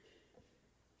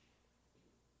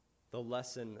The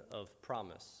lesson of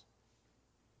promise.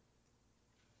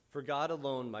 For God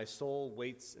alone my soul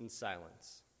waits in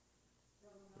silence.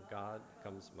 From God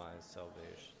comes my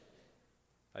salvation.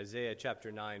 Isaiah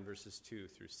chapter 9, verses 2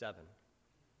 through 7.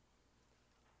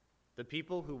 The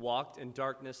people who walked in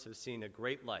darkness have seen a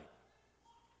great light.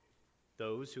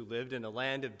 Those who lived in a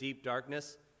land of deep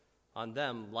darkness, on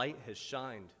them light has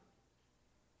shined.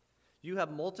 You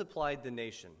have multiplied the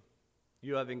nation.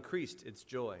 You have increased its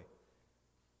joy.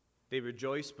 They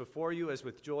rejoice before you as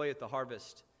with joy at the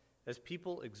harvest, as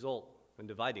people exult when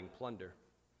dividing plunder.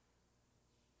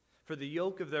 For the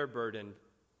yoke of their burden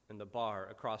and the bar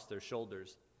across their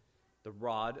shoulders, the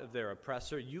rod of their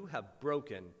oppressor, you have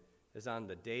broken as on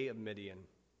the day of Midian.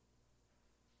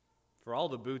 For all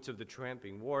the boots of the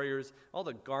tramping warriors, all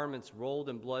the garments rolled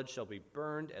in blood shall be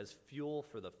burned as fuel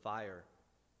for the fire.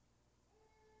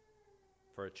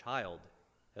 For a child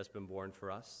has been born for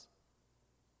us,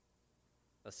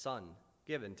 a son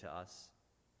given to us.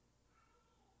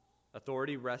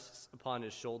 Authority rests upon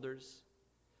his shoulders,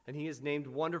 and he is named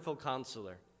Wonderful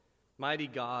Counselor, Mighty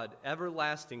God,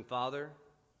 Everlasting Father,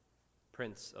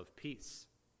 Prince of Peace.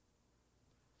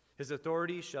 His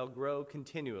authority shall grow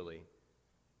continually,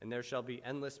 and there shall be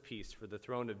endless peace for the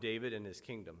throne of David and his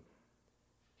kingdom.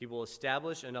 He will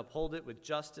establish and uphold it with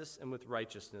justice and with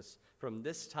righteousness from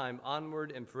this time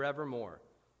onward and forevermore.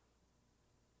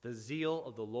 The zeal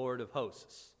of the Lord of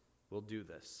hosts will do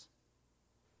this.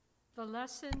 The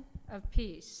lesson of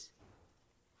peace.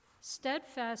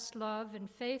 Steadfast love and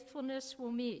faithfulness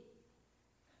will meet.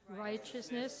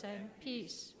 Righteousness and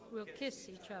peace will kiss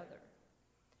each other.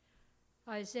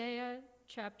 Isaiah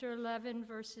chapter 11,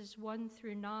 verses 1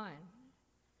 through 9.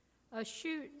 A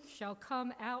shoot shall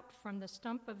come out from the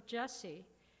stump of Jesse,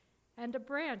 and a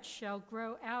branch shall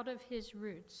grow out of his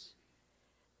roots.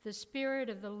 The Spirit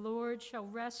of the Lord shall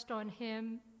rest on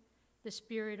him, the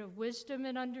Spirit of wisdom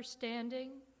and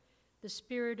understanding, the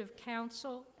Spirit of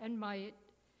counsel and might,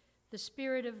 the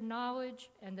Spirit of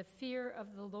knowledge and the fear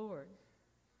of the Lord.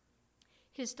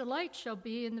 His delight shall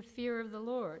be in the fear of the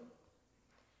Lord.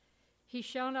 He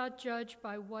shall not judge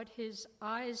by what his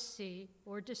eyes see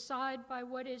or decide by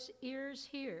what his ears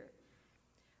hear,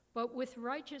 but with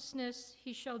righteousness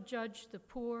he shall judge the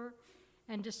poor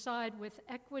and decide with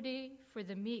equity for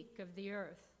the meek of the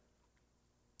earth.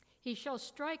 He shall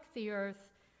strike the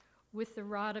earth with the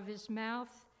rod of his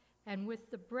mouth, and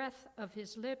with the breath of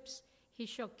his lips he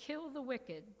shall kill the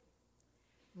wicked.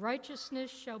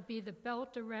 Righteousness shall be the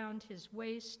belt around his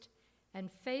waist, and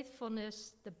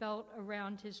faithfulness the belt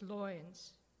around his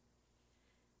loins.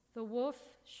 The wolf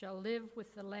shall live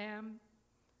with the lamb,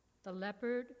 the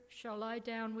leopard shall lie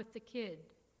down with the kid,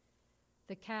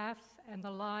 the calf and the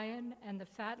lion and the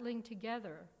fatling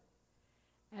together,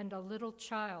 and a little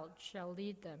child shall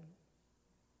lead them.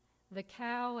 The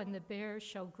cow and the bear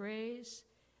shall graze,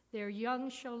 their young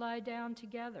shall lie down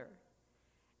together,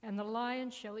 and the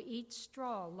lion shall eat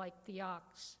straw like the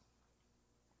ox.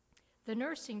 The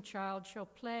nursing child shall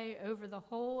play over the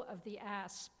hole of the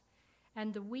asp,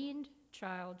 and the weaned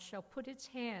child shall put its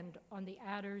hand on the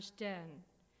adder's den.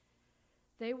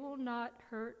 They will not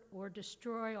hurt or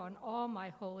destroy on all my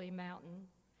holy mountain,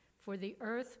 for the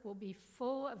earth will be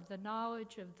full of the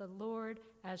knowledge of the Lord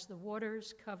as the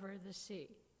waters cover the sea.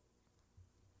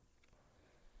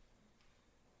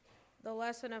 The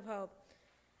lesson of hope.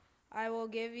 I will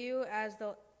give you as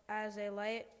a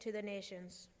light to the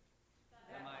nations,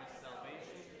 that my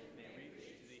salvation may reach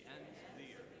to the ends of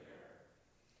the earth.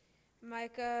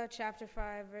 Micah chapter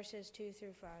 5, verses 2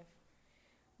 through 5.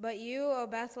 But you, O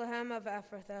Bethlehem of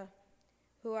Ephrathah,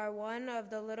 who are one of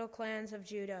the little clans of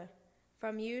Judah,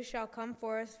 from you shall come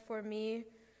forth for me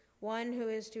one who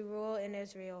is to rule in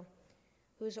Israel,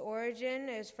 whose origin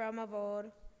is from of old,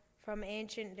 from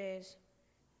ancient days.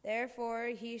 Therefore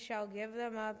he shall give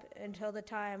them up until the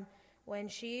time when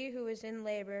she who is in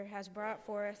labor has brought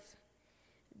forth.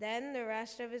 Then the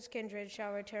rest of his kindred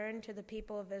shall return to the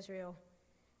people of Israel,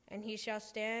 and he shall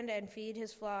stand and feed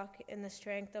his flock in the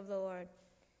strength of the Lord,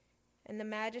 in the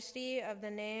majesty of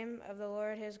the name of the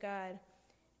Lord his God,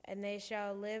 and they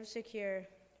shall live secure.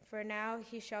 For now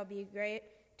he shall be great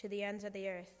to the ends of the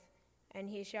earth, and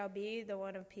he shall be the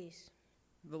one of peace.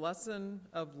 The lesson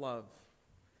of love.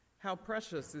 How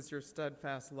precious is your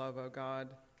steadfast love, O God.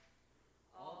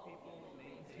 All people may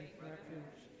take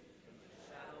refuge in the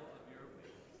shadow of your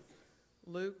wings.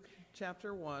 Luke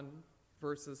chapter 1,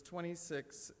 verses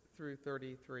 26 through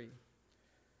 33.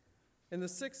 In the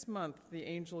 6th month, the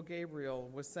angel Gabriel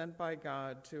was sent by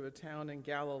God to a town in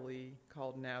Galilee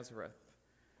called Nazareth,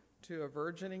 to a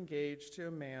virgin engaged to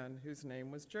a man whose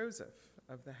name was Joseph,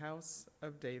 of the house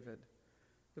of David.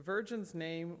 The virgin's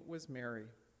name was Mary.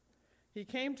 He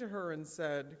came to her and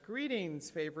said, "Greetings,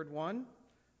 favored one.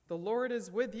 The Lord is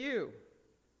with you."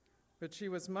 But she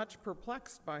was much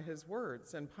perplexed by his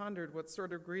words and pondered what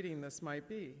sort of greeting this might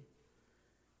be.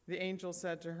 The angel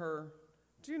said to her,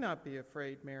 "Do not be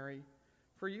afraid, Mary,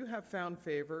 for you have found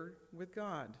favor with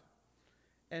God.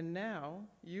 And now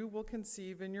you will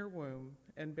conceive in your womb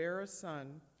and bear a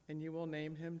son, and you will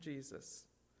name him Jesus.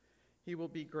 He will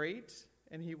be great,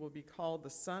 and he will be called the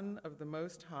Son of the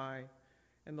Most High,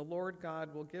 and the Lord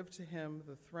God will give to him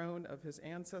the throne of his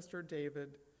ancestor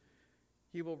David.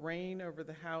 He will reign over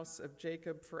the house of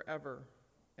Jacob forever,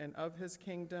 and of his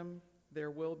kingdom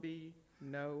there will be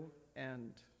no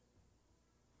end."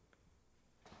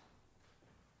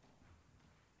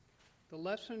 The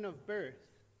lesson of birth.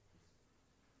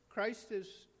 Christ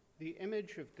is the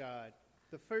image of God,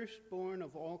 the firstborn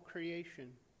of all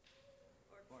creation.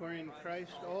 For in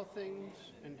Christ all things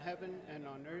in heaven and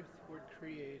on earth were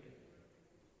created.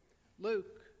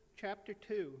 Luke chapter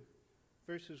 2,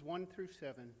 verses 1 through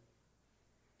 7.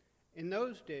 In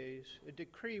those days, a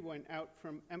decree went out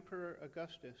from Emperor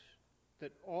Augustus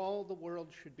that all the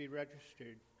world should be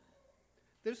registered.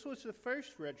 This was the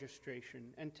first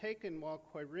registration, and taken while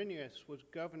Quirinius was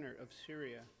governor of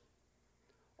Syria.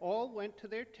 All went to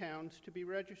their towns to be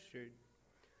registered.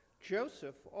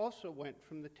 Joseph also went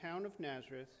from the town of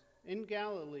Nazareth in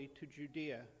Galilee to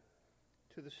Judea,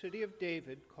 to the city of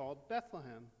David called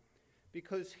Bethlehem,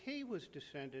 because he was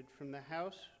descended from the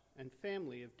house and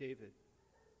family of David.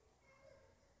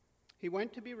 He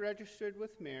went to be registered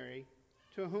with Mary,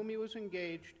 to whom he was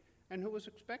engaged and who was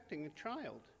expecting a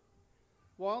child.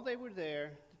 While they were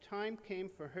there, the time came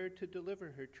for her to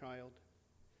deliver her child,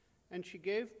 and she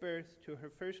gave birth to her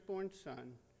firstborn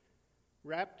son,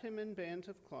 wrapped him in bands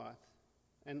of cloth,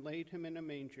 and laid him in a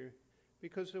manger,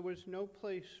 because there was no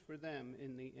place for them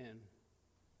in the inn.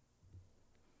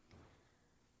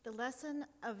 The lesson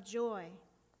of joy.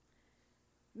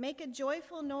 Make a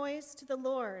joyful noise to the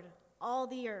Lord, all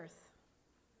the earth.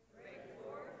 Break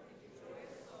forth into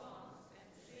joyous songs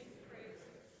and sing praises.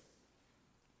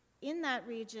 In that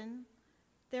region,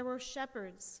 there were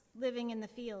shepherds living in the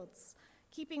fields,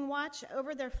 keeping watch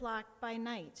over their flock by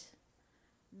night.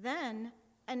 Then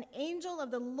an angel of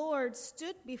the Lord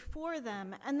stood before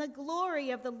them, and the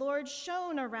glory of the Lord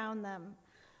shone around them,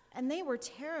 and they were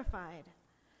terrified.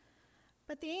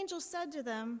 But the angel said to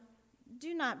them,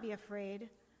 "Do not be afraid,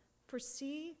 for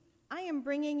see, I am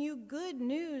bringing you good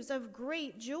news of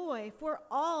great joy for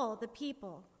all the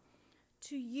people.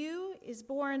 To you is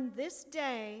born this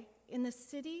day in the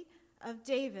city of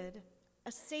David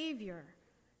a Savior,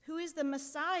 who is the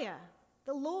Messiah,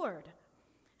 the Lord.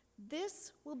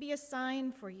 This will be a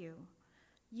sign for you.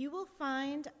 You will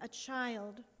find a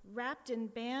child wrapped in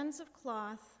bands of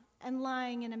cloth and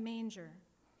lying in a manger."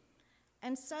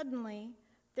 And suddenly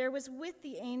there was with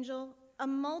the angel a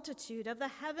multitude of the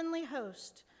heavenly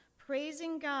host,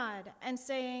 praising God and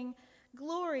saying,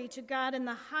 "Glory to God in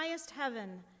the highest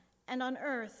heaven, and on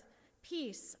earth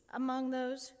peace among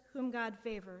those whom God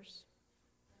favors."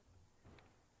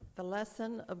 The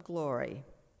lesson of glory.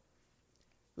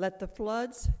 Let the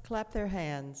floods clap their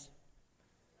hands.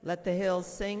 Let the hills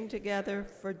sing together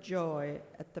for joy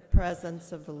at the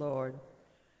presence of the Lord.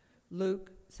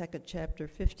 Luke, 2nd chapter,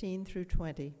 15 through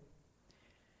 20.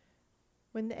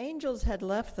 When the angels had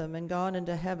left them and gone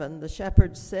into heaven, the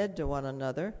shepherds said to one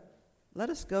another, "Let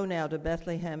us go now to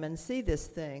Bethlehem and see this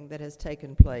thing that has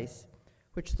taken place,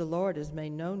 which the Lord has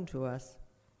made known to us."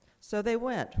 So they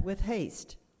went with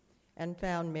haste and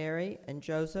found Mary and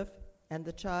Joseph and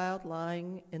the child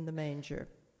lying in the manger.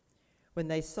 When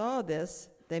they saw this,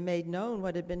 they made known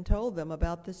what had been told them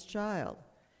about this child,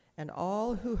 and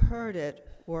all who heard it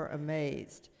were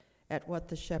amazed at what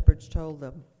the shepherds told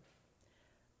them.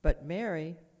 But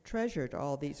Mary treasured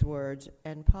all these words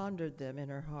and pondered them in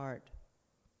her heart.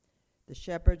 The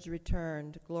shepherds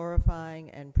returned, glorifying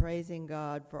and praising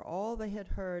God for all they had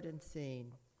heard and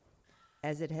seen,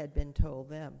 as it had been told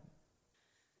them.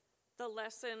 The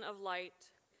lesson of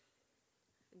light.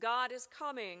 God is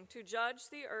coming to judge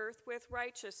the earth with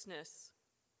righteousness.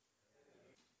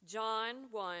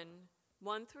 John 1,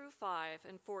 1 through 5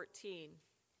 and 14.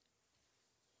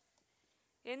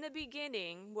 In the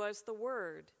beginning was the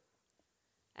Word,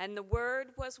 and the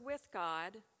Word was with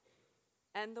God,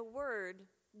 and the Word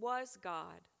was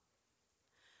God.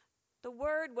 The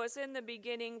Word was in the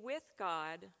beginning with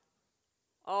God.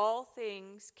 All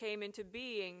things came into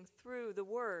being through the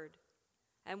Word,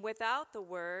 and without the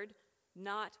Word,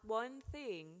 not one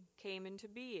thing came into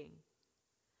being.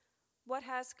 What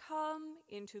has come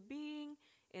into being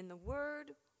in the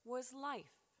Word was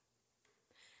life,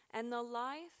 and the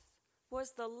life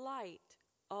was the light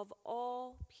of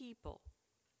all people.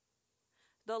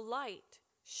 The light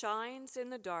shines in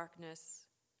the darkness,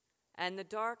 and the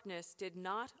darkness did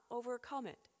not overcome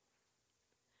it.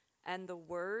 And the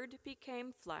Word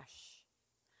became flesh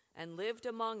and lived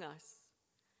among us,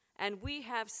 and we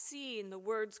have seen the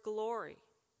Word's glory,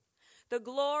 the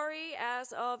glory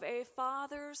as of a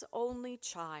father's only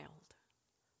child,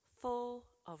 full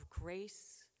of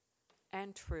grace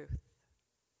and truth.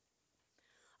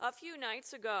 A few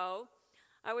nights ago,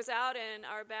 I was out in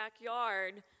our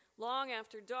backyard long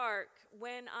after dark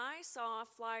when I saw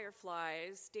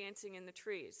fireflies dancing in the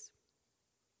trees.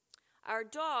 Our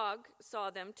dog saw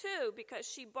them too because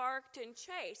she barked and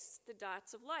chased the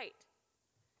dots of light.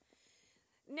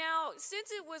 Now,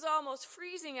 since it was almost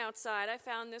freezing outside, I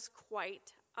found this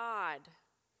quite odd.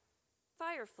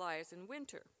 Fireflies in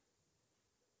winter.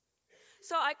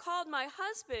 So I called my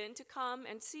husband to come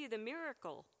and see the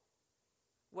miracle.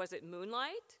 Was it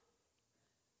moonlight?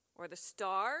 Or the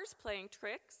stars playing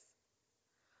tricks?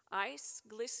 Ice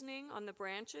glistening on the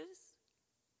branches?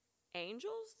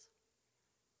 Angels?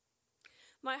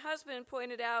 My husband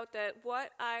pointed out that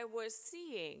what I was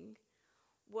seeing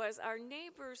was our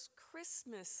neighbor's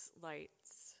Christmas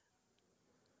lights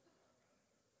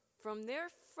from their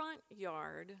front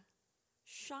yard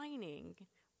shining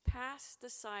past the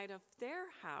side of their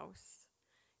house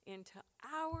into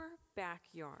our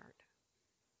backyard.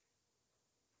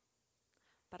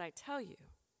 But I tell you,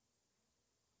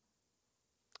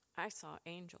 I saw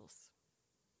angels.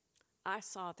 I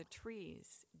saw the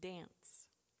trees dance.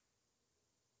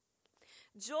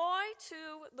 Joy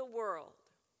to the world.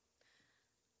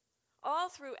 All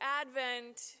through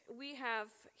Advent, we have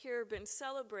here been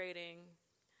celebrating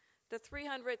the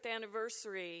 300th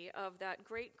anniversary of that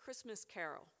great Christmas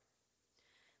carol.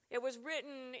 It was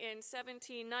written in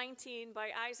 1719 by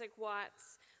Isaac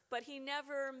Watts, but he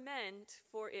never meant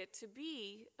for it to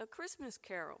be a Christmas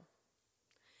carol.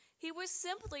 He was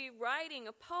simply writing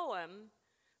a poem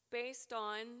based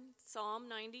on Psalm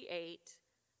 98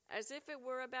 as if it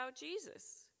were about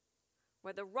Jesus,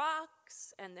 where the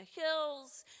rocks and the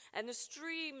hills and the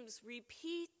streams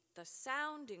repeat the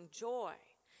sounding joy,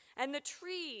 and the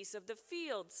trees of the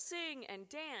field sing and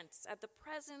dance at the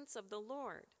presence of the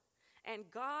Lord, and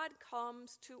God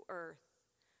comes to earth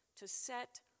to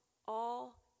set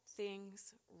all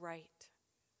things right.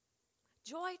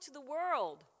 Joy to the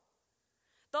world.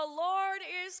 The Lord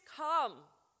is come.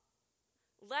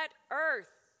 Let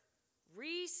earth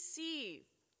receive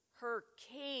her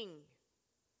King.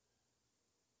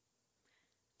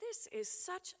 This is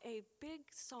such a big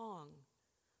song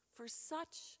for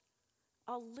such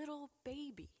a little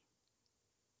baby.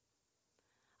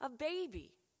 A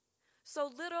baby, so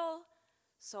little,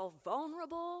 so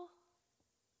vulnerable,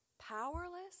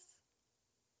 powerless,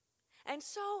 and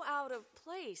so out of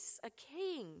place, a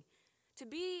king to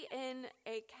be in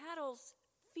a cattle's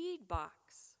feed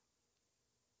box.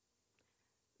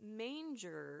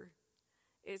 Manger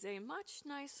is a much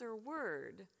nicer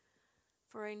word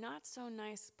for a not so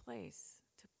nice place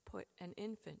to put an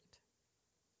infant.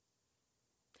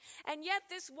 And yet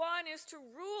this one is to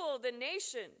rule the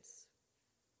nations.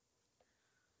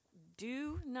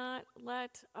 Do not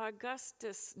let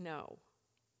Augustus know.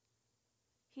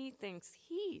 He thinks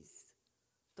he's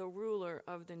the ruler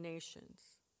of the nations.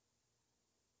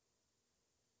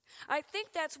 I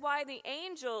think that's why the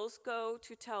angels go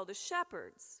to tell the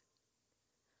shepherds.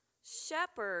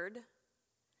 Shepherd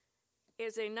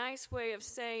is a nice way of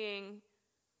saying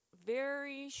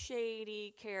very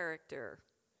shady character.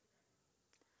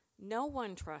 No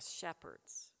one trusts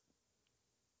shepherds.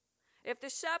 If the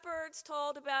shepherds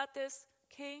told about this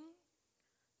king,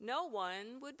 no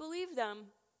one would believe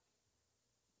them.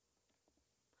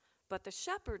 But the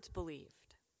shepherds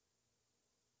believed.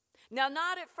 Now,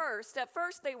 not at first. At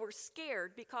first, they were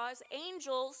scared because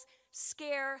angels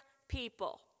scare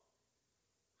people.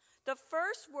 The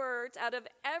first words out of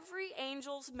every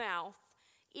angel's mouth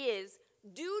is,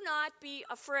 "Do not be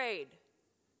afraid.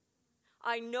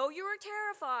 I know you are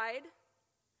terrified,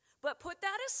 but put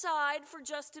that aside for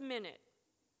just a minute.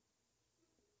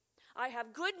 I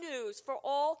have good news for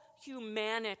all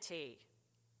humanity.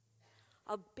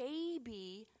 A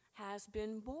baby has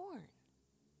been born.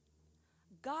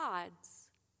 God's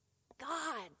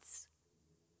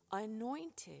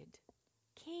anointed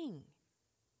king.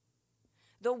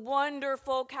 The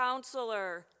wonderful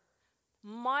counselor,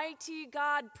 mighty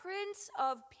God, Prince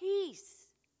of Peace,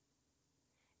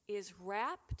 is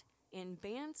wrapped in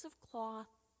bands of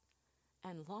cloth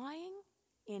and lying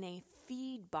in a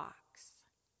feed box.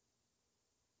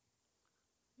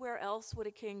 Where else would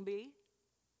a king be?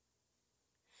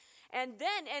 And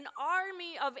then an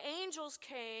army of angels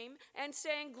came and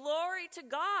sang, "Glory to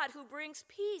God who brings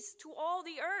peace to all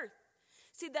the earth."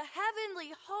 See, the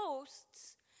heavenly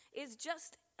hosts is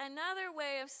just another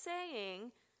way of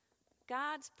saying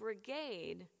God's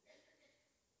brigade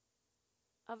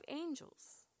of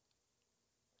angels,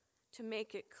 to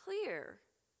make it clear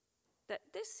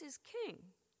that this is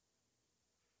King.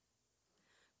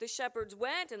 The shepherds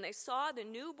went and they saw the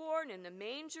newborn in the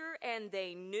manger, and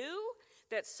they knew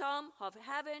that some of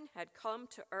heaven had come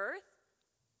to earth.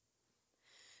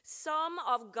 Some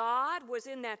of God was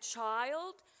in that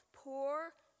child,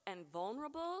 poor and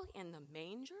vulnerable in the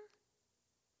manger.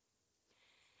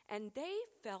 And they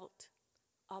felt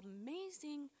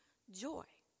amazing joy.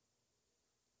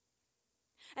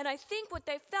 And I think what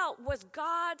they felt was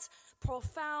God's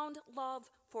profound love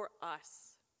for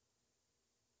us.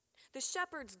 The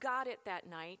shepherds got it that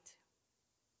night.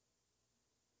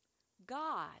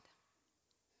 God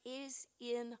is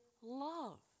in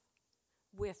love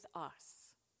with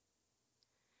us.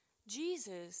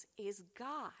 Jesus is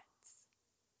God's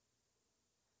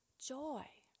joy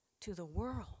to the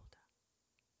world.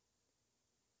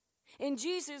 In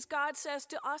Jesus, God says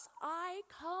to us, "I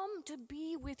come to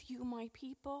be with you, my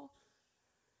people.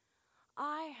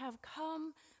 I have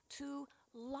come to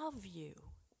love you,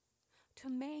 to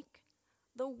make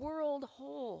the world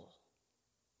whole.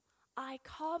 I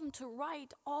come to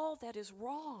right all that is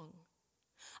wrong.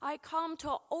 I come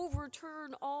to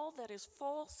overturn all that is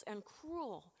false and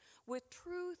cruel with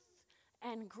truth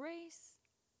and grace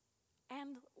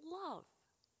and love."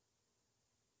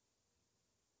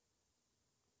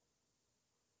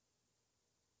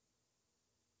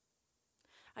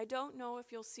 I don't know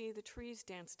if you'll see the trees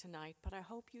dance tonight, but I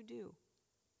hope you do.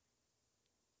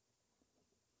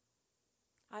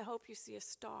 I hope you see a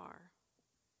star.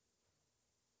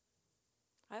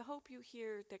 I hope you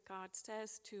hear that God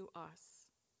says to us,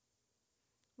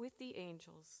 with the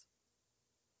angels,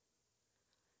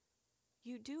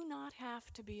 "You do not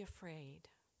have to be afraid.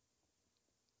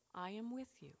 I am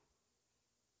with you.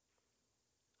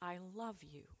 I love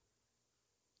you.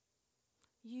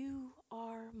 You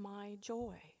are my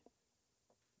joy."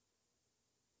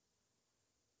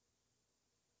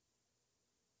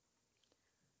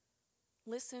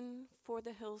 Listen for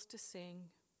the hills to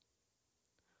sing.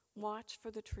 Watch for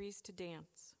the trees to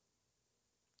dance.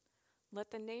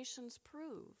 Let the nations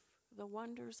prove the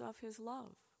wonders of his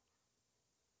love.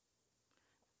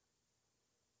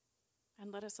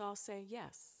 And let us all say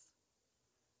yes.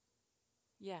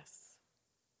 Yes.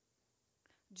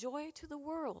 Joy to the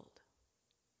world.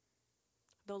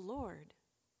 The Lord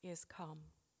is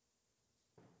come.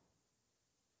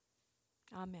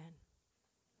 Amen.